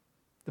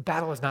 The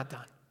battle is not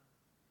done.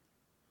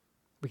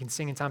 We can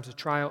sing in times of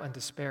trial and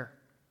despair,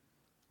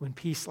 when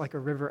peace like a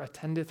river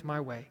attendeth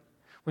my way,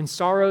 when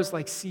sorrows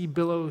like sea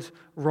billows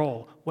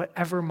roll.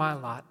 Whatever my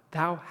lot,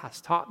 thou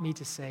hast taught me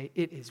to say,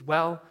 it is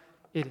well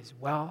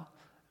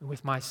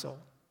with my soul.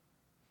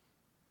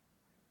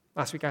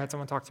 Last week I had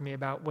someone talk to me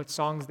about what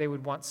songs they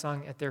would want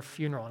sung at their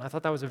funeral, and I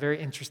thought that was a very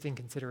interesting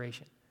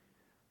consideration.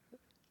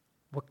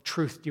 What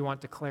truth do you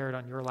want declared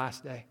on your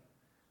last day?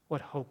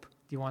 What hope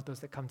do you want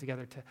those that come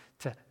together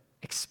to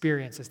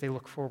experience as they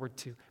look forward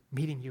to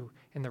meeting you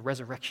in the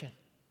resurrection?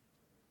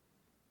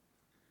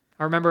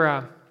 I remember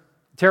a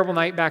terrible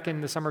night back in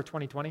the summer of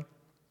 2020,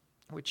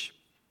 which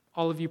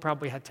all of you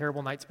probably had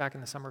terrible nights back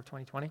in the summer of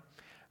 2020.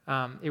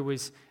 It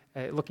was,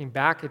 looking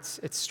back, it's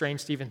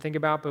strange to even think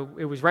about, but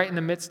it was right in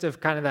the midst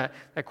of kind of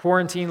that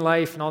quarantine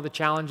life and all the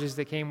challenges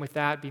that came with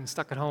that, being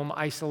stuck at home,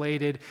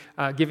 isolated,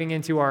 giving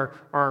into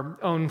our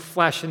own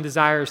flesh and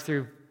desires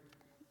through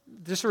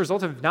just a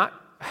result of not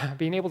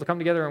being able to come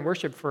together and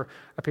worship for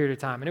a period of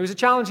time. And it was a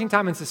challenging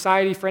time in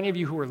society for any of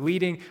you who were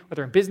leading,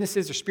 whether in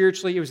businesses or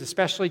spiritually. It was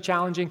especially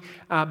challenging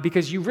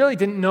because you really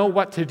didn't know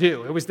what to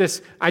do. It was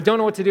this, I don't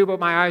know what to do, but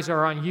my eyes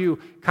are on you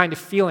kind of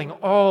feeling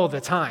all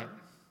the time.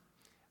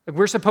 Like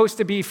we're supposed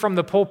to be from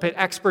the pulpit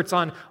experts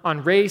on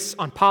race,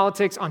 on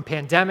politics, on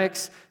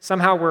pandemics.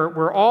 Somehow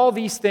we're all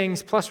these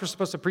things, plus we're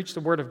supposed to preach the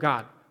word of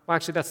God. Well,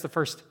 actually, that's the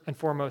first and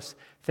foremost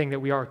thing that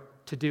we are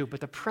to do, but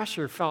the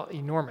pressure felt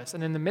enormous.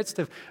 And in the midst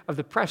of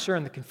the pressure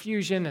and the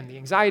confusion and the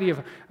anxiety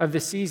of the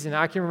season,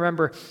 I can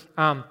remember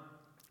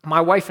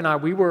my wife and I,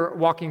 we were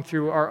walking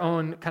through our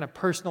own kind of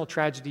personal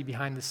tragedy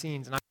behind the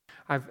scenes. And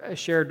I've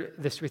shared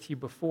this with you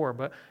before,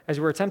 but as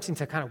we're attempting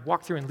to kind of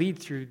walk through and lead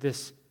through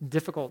this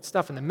difficult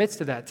stuff, in the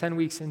midst of that, 10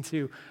 weeks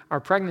into our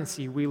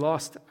pregnancy, we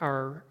lost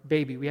our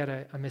baby. We had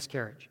a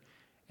miscarriage.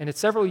 And it's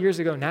several years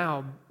ago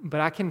now, but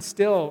I can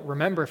still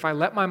remember, if I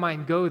let my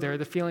mind go there,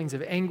 the feelings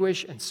of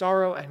anguish and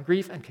sorrow and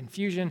grief and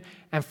confusion.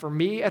 And for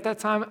me at that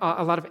time,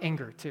 a lot of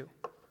anger too.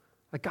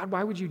 Like, God,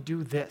 why would you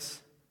do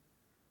this?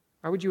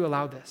 Why would you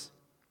allow this?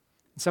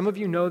 And some of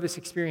you know this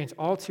experience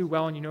all too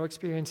well, and you know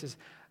experiences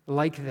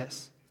like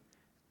this.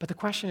 But the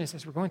question is,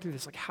 as we're going through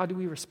this, like, how do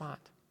we respond?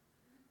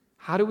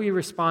 How do we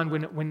respond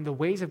when the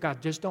ways of God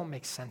just don't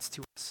make sense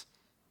to us?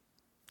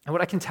 And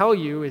what I can tell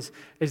you is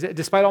that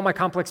despite all my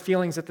complex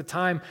feelings at the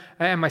time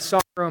and my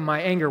sorrow and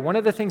my anger, one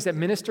of the things that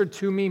ministered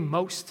to me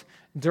most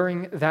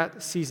during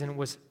that season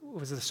was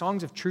the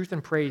songs of truth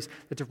and praise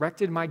that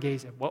directed my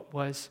gaze at what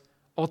was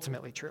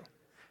ultimately true.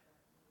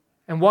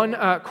 And one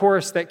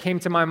chorus that came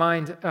to my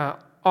mind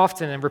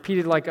often and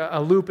repeated like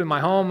a loop in my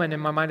home and in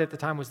my mind at the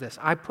time was this: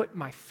 I put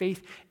my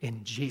faith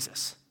in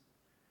Jesus,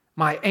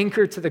 my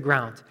anchor to the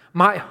ground,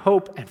 my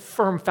hope and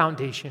firm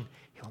foundation.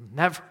 He'll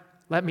never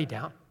let me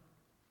down.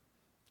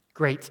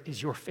 Great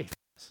is your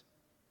faithfulness.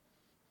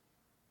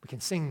 We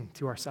can sing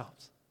to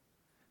ourselves.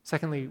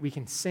 Secondly, we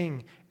can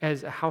sing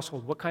as a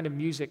household. What kind of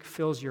music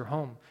fills your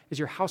home? Is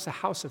your house a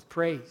house of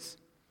praise?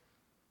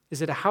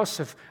 Is it a house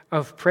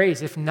of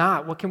praise? If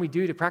not, what can we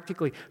do to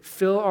practically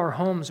fill our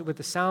homes with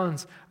the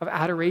sounds of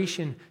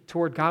adoration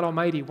toward God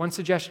Almighty? One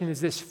suggestion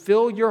is this: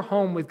 fill your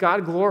home with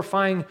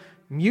God-glorifying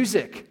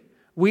music.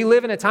 We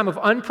live in a time of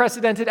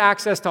unprecedented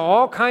access to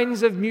all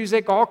kinds of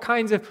music, all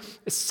kinds of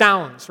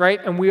sounds, right?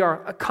 And we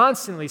are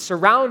constantly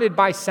surrounded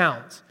by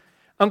sounds.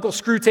 Uncle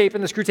Screwtape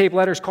in the Screwtape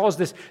Letters calls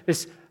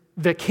this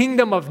the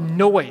kingdom of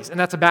noise, and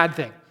that's a bad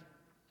thing.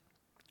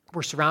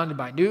 We're surrounded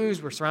by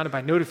news, we're surrounded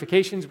by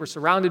notifications, we're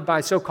surrounded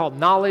by so-called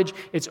knowledge.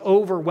 It's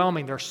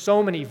overwhelming. There are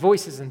so many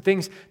voices and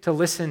things to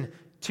listen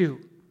to.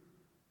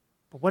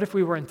 But what if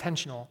we were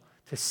intentional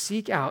to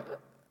seek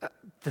out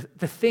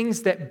the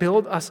things that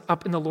build us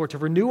up in the Lord, to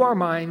renew our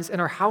minds and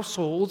our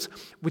households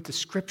with the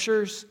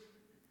scriptures,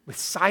 with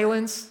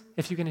silence,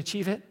 if you can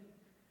achieve it,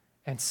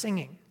 and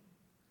singing.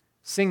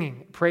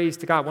 Singing praise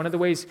to God. One of the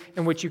ways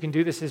in which you can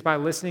do this is by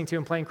listening to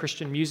and playing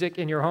Christian music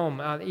in your home.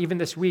 Even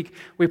this week,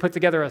 we put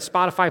together a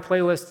Spotify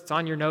playlist. It's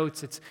on your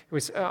notes. It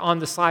was on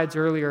the slides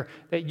earlier,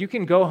 that you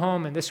can go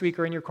home and this week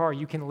or in your car,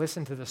 you can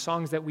listen to the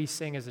songs that we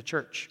sing as a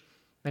church.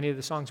 Many of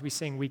the songs we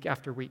sing week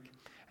after week.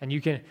 And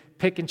you can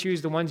pick and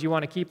choose the ones you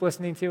want to keep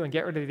listening to and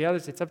get rid of the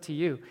others. It's up to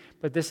you.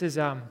 But this is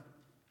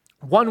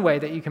one way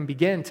that you can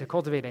begin to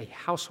cultivate a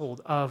household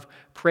of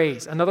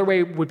praise. Another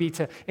way would be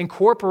to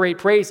incorporate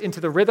praise into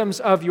the rhythms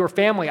of your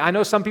family. I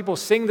know some people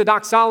sing the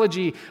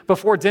doxology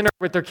before dinner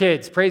with their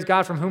kids. Praise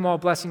God from whom all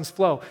blessings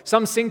flow.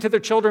 Some sing to their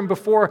children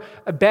before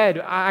bed.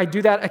 I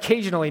do that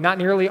occasionally, not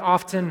nearly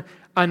often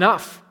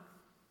enough.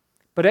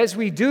 But as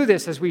we do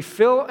this, as we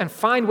fill and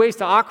find ways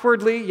to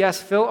awkwardly,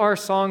 fill our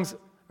songs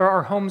or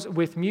our homes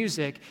with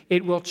music,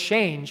 it will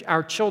change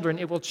our children,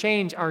 it will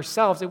change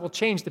ourselves, it will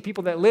change the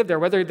people that live there,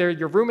 whether they're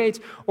your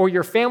roommates or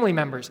your family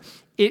members.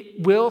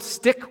 It will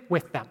stick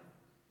with them.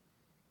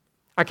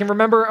 I can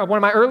remember one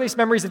of my earliest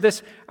memories of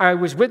this. I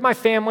was with my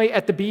family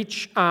at the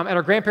beach at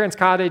our grandparents'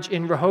 cottage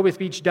in Rehoboth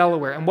Beach,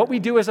 Delaware. And what we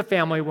do as a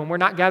family when we're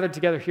not gathered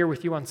together here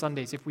with you on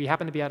Sundays, if we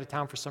happen to be out of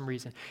town for some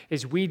reason,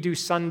 is we do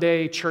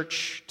Sunday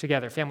church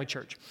together, family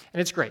church.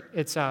 And it's great.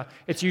 It's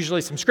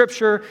usually some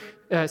scripture,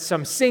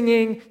 some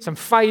singing, some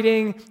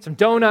fighting, some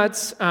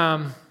donuts,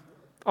 all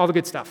the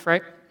good stuff,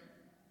 right?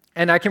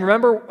 And I can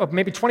remember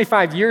maybe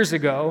 25 years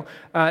ago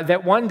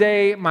that one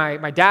day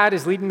my dad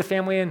is leading the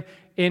family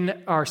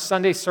in our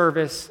Sunday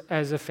service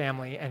as a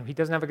family, and he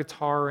doesn't have a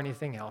guitar or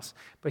anything else,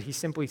 but he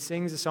simply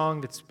sings a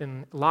song that's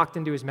been locked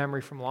into his memory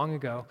from long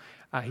ago.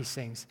 He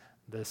sings,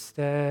 "The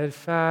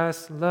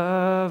steadfast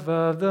love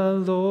of the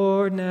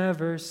Lord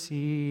never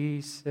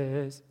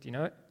ceases." Do you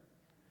know it?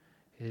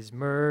 "His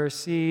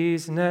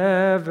mercies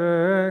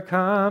never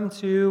come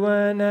to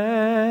an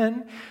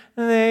end.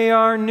 They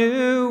are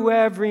new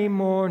every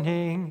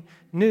morning,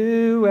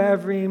 new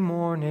every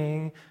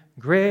morning.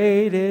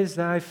 Great is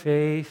thy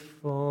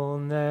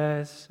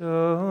faithfulness,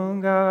 O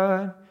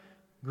God.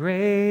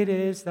 Great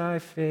is thy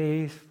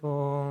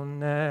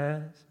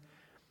faithfulness."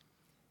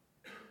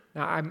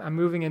 Now, I'm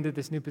moving into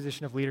this new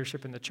position of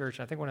leadership in the church.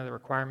 I think one of the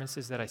requirements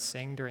is that I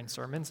sing during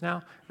sermons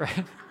now,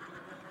 right?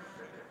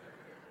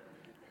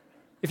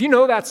 If you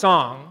know that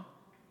song,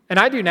 and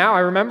I do now,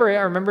 I remember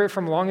it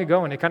from long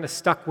ago, and it kind of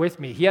stuck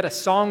with me. He had a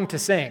song to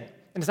sing.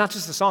 And it's not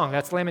just a song.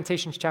 That's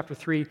Lamentations chapter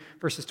 3,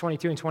 verses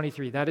 22 and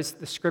 23. That is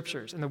the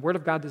scriptures. And the word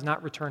of God does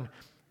not return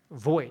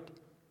void.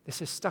 This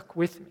has stuck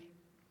with me.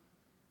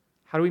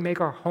 How do we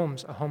make our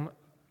homes a home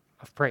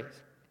of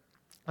praise?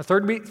 A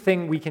third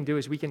thing we can do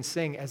is we can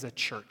sing as a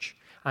church.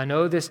 I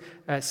know this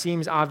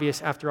seems obvious.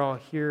 After all,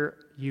 here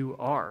you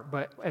are.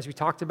 But as we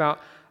talked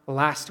about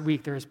last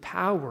week, there is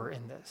power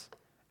in this.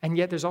 And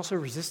yet there's also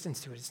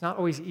resistance to it. It's not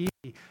always easy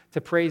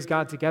to praise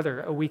God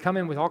together. We come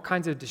in with all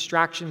kinds of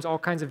distractions, all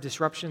kinds of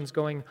disruptions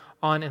going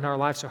on in our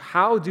lives. So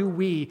how do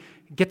we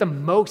get the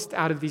most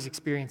out of these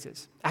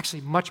experiences? Actually,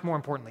 much more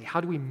importantly,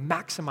 how do we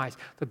maximize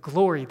the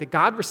glory that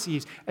God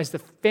receives as the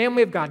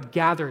family of God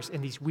gathers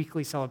in these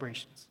weekly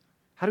celebrations?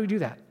 How do we do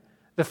that?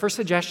 The first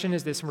suggestion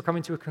is this, and we're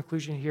coming to a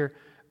conclusion here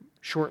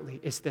shortly,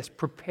 is this: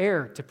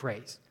 prepare to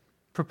praise.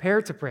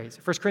 Prepare to praise.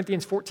 1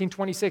 Corinthians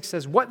 14:26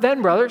 says, "What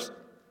then, brothers?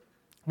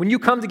 When you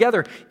come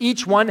together,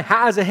 each one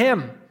has a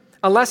hymn,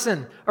 a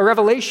lesson, a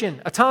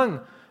revelation, a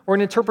tongue, or an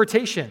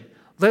interpretation.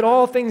 Let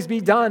all things be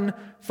done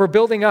for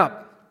building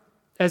up."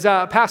 As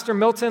Pastor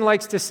Milton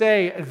likes to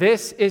say,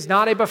 this is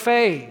not a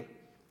buffet.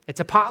 It's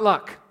a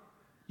potluck.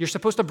 You're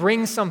supposed to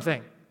bring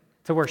something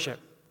to worship.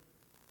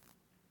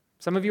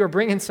 Some of you are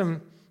bringing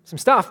some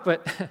stuff,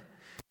 but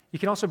you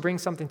can also bring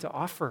something to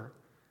offer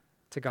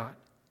to God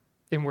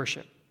in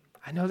worship.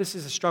 I know this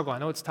is a struggle. I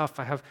know it's tough.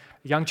 I have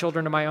young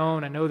children of my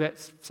own. I know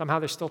that somehow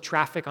there's still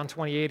traffic on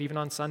 28, even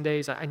on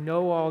Sundays. I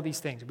know all these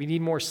things. We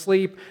need more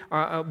sleep.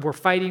 We're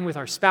fighting with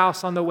our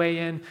spouse on the way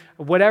in.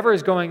 Whatever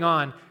is going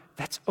on,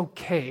 that's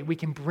okay. We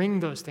can bring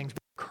those things.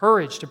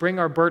 Courage to bring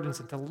our burdens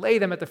and to lay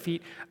them at the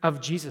feet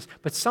of Jesus.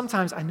 But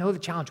sometimes I know the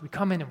challenge. We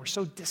come in and we're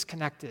so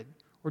disconnected.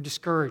 We're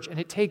discouraged. And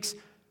it takes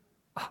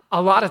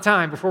a lot of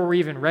time before we're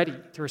even ready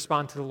to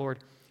respond to the Lord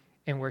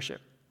in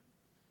worship.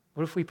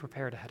 What if we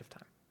prepared ahead of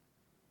time?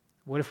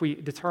 What if we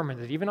determined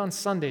that even on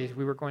Sundays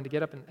we were going to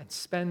get up and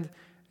spend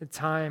the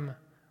time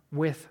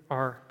with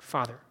our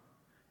Father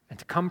and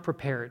to come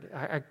prepared?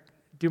 I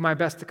do my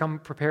best to come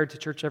prepared to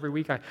church every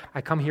week.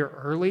 I come here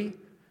early,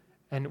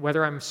 and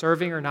whether I'm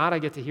serving or not, I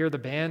get to hear the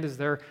band as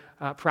they're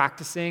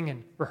practicing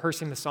and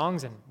rehearsing the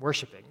songs and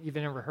worshiping.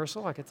 Even in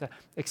rehearsal, I get to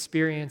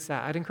experience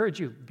that. I'd encourage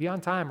you, be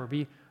on time or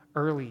be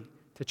early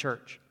to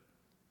church.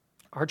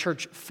 Our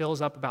church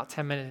fills up about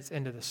 10 minutes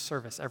into the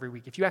service every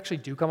week. If you actually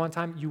do come on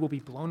time, you will be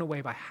blown away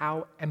by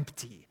how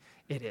empty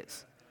it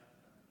is.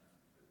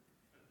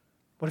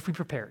 What if we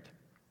prepared?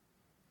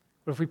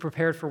 What if we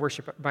prepared for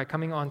worship by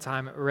coming on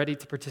time, ready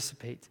to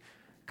participate,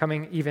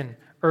 coming even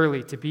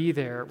early to be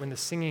there when the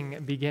singing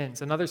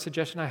begins? Another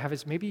suggestion I have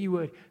is maybe you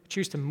would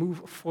choose to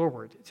move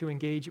forward to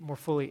engage more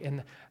fully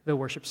in the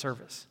worship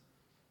service.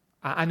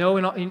 I know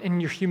in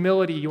your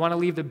humility, you want to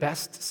leave the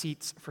best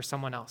seats for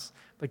someone else.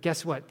 But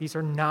guess what? These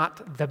are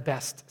not the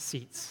best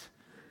seats.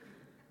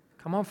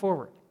 Come on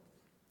forward.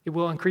 It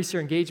will increase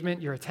your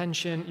engagement, your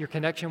attention, your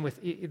connection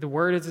with the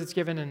word as it's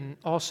given, and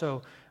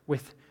also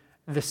with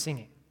the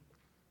singing.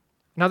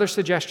 Another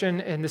suggestion,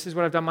 and this is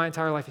what I've done my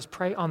entire life, is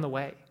pray on the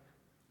way.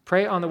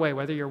 Pray on the way,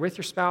 whether you're with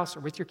your spouse or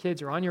with your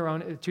kids or on your own.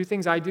 The two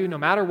things I do, no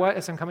matter what,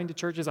 as I'm coming to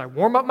church, is I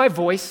warm up my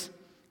voice,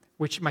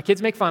 which my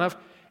kids make fun of,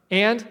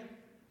 and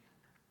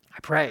I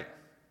pray.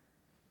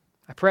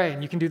 I pray,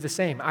 and you can do the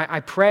same.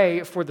 I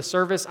pray for the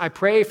service. I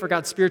pray for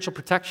God's spiritual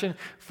protection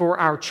for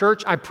our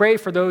church. I pray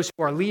for those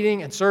who are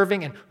leading and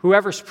serving and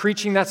whoever's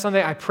preaching that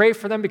Sunday. I pray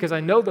for them because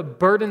I know the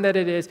burden that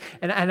it is,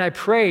 and I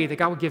pray that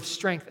God would give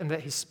strength and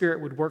that his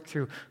Spirit would work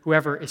through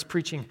whoever is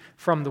preaching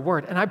from the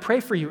Word. And I pray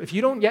for you, if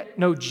you don't yet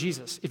know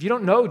Jesus, if you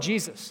don't know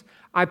Jesus,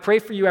 I pray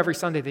for you every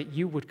Sunday that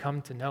you would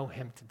come to know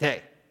him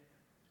today.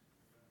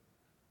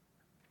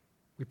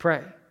 We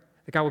pray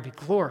that God would be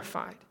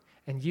glorified.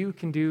 And you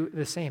can do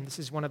the same. This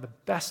is one of the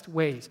best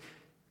ways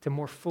to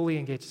more fully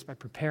engage us by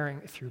preparing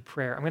through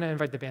prayer. I'm going to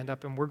invite the band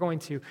up, and we're going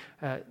to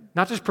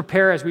not just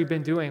prepare as we've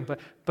been doing,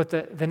 but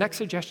the next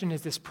suggestion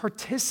is this: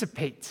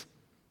 participate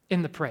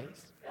in the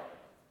praise.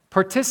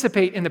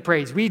 Participate in the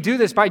praise. We do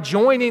this by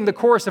joining the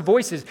chorus of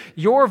voices.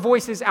 Your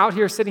voices out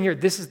here, sitting here,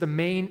 this is the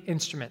main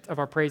instrument of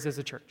our praise as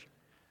a church.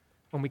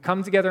 When we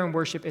come together and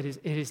worship, it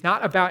is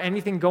not about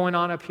anything going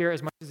on up here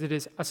as much as it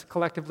is us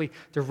collectively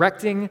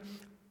directing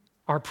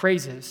our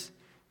praises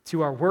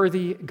to our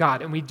worthy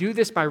God. And we do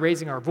this by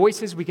raising our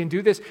voices. We can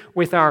do this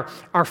with our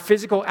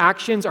physical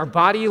actions, our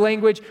body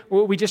language.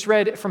 We just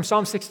read from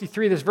Psalm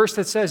 63, this verse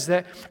that says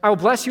that I will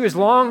bless you as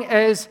long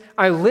as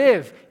I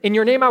live. In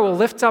your name I will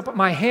lift up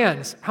my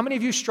hands. How many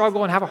of you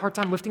struggle and have a hard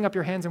time lifting up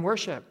your hands in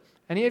worship?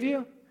 Any of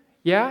you?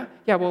 Yeah?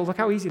 Yeah, well, look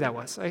how easy that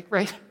was,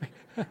 right?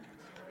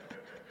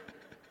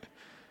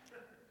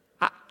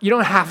 You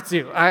don't have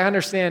to. I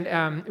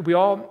understand we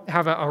all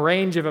have a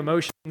range of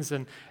emotions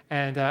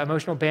and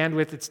emotional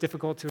bandwidth that's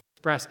difficult to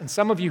express. And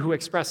some of you who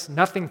express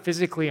nothing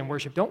physically in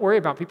worship, don't worry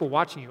about people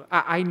watching you.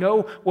 I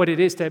know what it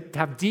is to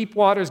have deep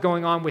waters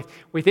going on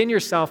within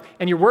yourself,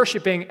 and you're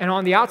worshiping, and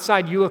on the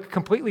outside you look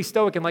completely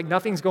stoic and like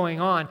nothing's going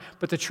on.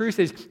 But the truth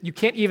is you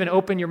can't even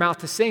open your mouth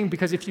to sing,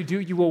 because if you do,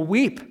 you will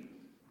weep.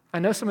 I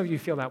know some of you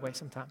feel that way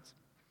sometimes.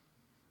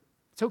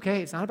 It's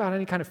okay. It's not about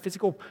any kind of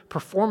physical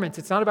performance.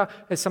 It's not about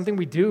it's something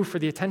we do for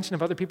the attention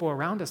of other people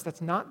around us.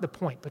 That's not the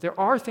point. But there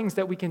are things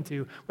that we can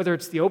do, whether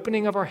it's the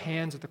opening of our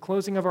hands or the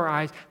closing of our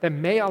eyes, that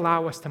may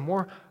allow us to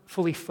more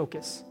fully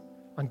focus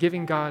on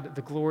giving God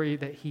the glory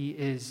that he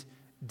is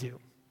due.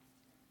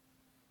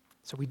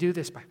 So we do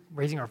this by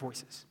raising our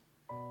voices,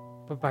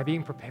 but by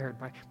being prepared,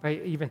 by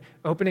even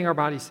opening our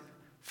bodies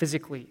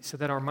physically so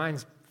that our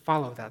minds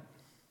follow that.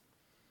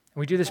 And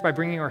we do this by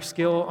bringing our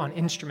skill on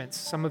instruments.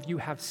 Some of you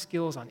have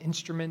skills on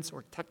instruments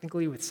or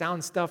technically with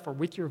sound stuff or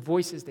with your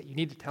voices that you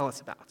need to tell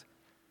us about.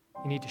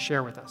 You need to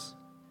share with us.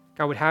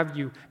 God would have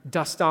you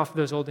dust off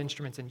those old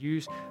instruments and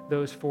use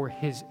those for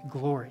his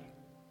glory.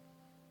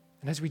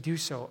 And as we do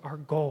so, our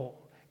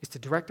goal is to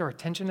direct our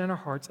attention and our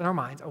hearts and our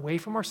minds away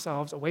from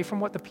ourselves, away from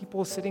what the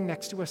people sitting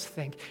next to us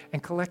think,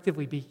 and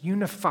collectively be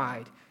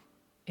unified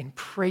in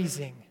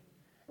praising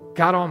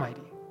God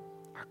Almighty,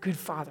 our good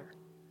Father.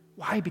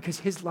 Why? Because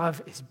his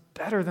love is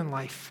better than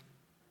life.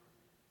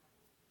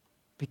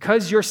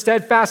 Because your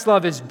steadfast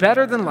love is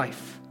better than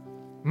life,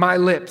 my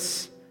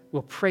lips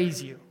will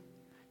praise you.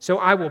 So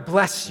I will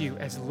bless you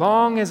as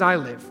long as I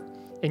live.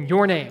 In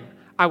your name,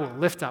 I will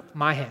lift up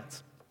my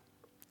hands.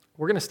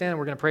 We're going to stand and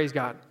we're going to praise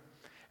God.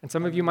 And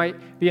some of you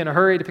might be in a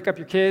hurry to pick up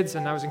your kids,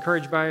 and I was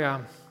encouraged by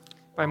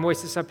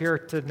Moises up here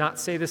to not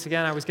say this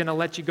again. I was going to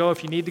let you go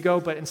if you need to go,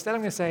 but instead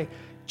I'm going to say,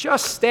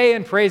 just stay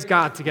and praise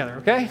God together,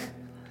 okay?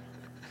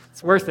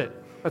 It's worth it.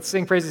 Let's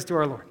sing praises to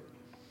our Lord.